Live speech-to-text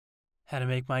How to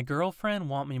Make My Girlfriend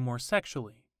Want Me More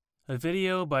Sexually, a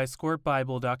video by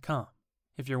SquirtBible.com.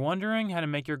 If you're wondering how to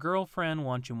make your girlfriend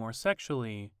want you more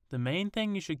sexually, the main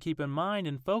thing you should keep in mind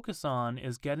and focus on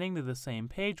is getting to the same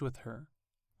page with her.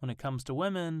 When it comes to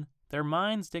women, their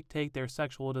minds dictate their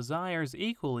sexual desires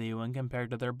equally when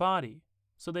compared to their body,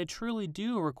 so they truly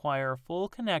do require a full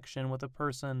connection with a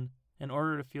person in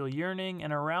order to feel yearning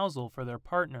and arousal for their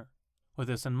partner. With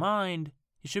this in mind,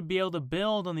 you should be able to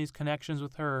build on these connections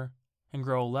with her and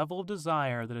grow a level of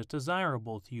desire that is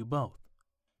desirable to you both.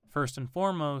 First and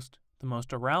foremost, the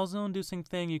most arousal-inducing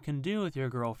thing you can do with your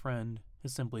girlfriend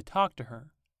is simply talk to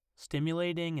her.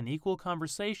 Stimulating and equal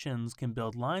conversations can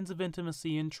build lines of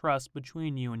intimacy and trust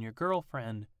between you and your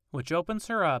girlfriend, which opens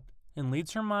her up and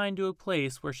leads her mind to a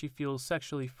place where she feels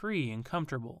sexually free and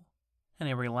comfortable. In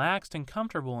a relaxed and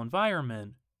comfortable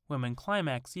environment, women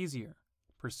climax easier,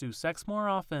 pursue sex more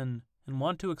often, and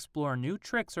want to explore new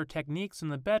tricks or techniques in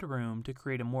the bedroom to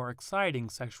create a more exciting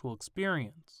sexual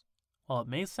experience. While it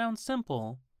may sound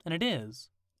simple, and it is,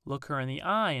 look her in the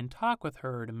eye and talk with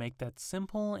her to make that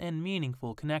simple and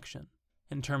meaningful connection.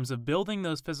 In terms of building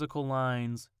those physical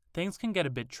lines, things can get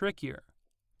a bit trickier.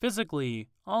 Physically,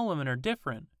 all women are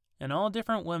different, and all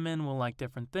different women will like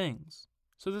different things.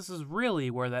 So this is really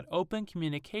where that open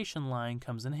communication line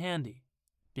comes in handy.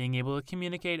 Being able to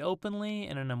communicate openly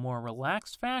and in a more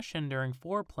relaxed fashion during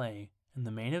foreplay and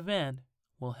the main event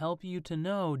will help you to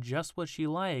know just what she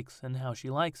likes and how she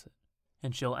likes it.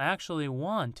 And she'll actually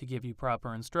want to give you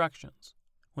proper instructions.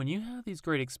 When you have these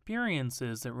great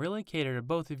experiences that really cater to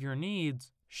both of your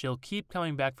needs, she'll keep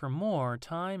coming back for more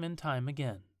time and time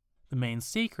again. The main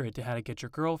secret to how to get your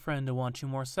girlfriend to want you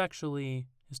more sexually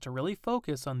is to really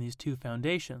focus on these two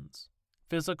foundations,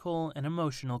 physical and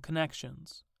emotional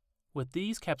connections. With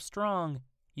these kept strong,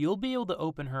 you'll be able to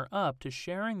open her up to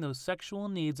sharing those sexual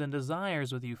needs and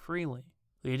desires with you freely,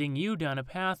 leading you down a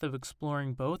path of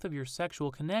exploring both of your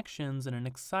sexual connections in an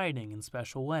exciting and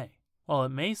special way. While it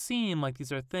may seem like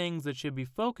these are things that should be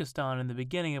focused on in the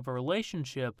beginning of a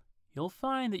relationship, you'll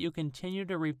find that you'll continue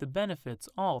to reap the benefits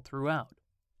all throughout.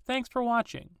 Thanks for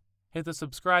watching. Hit the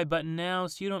subscribe button now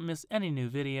so you don't miss any new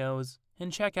videos,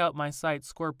 and check out my site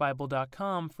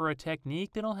SquirtBible.com for a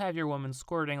technique that'll have your woman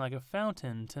squirting like a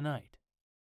fountain tonight.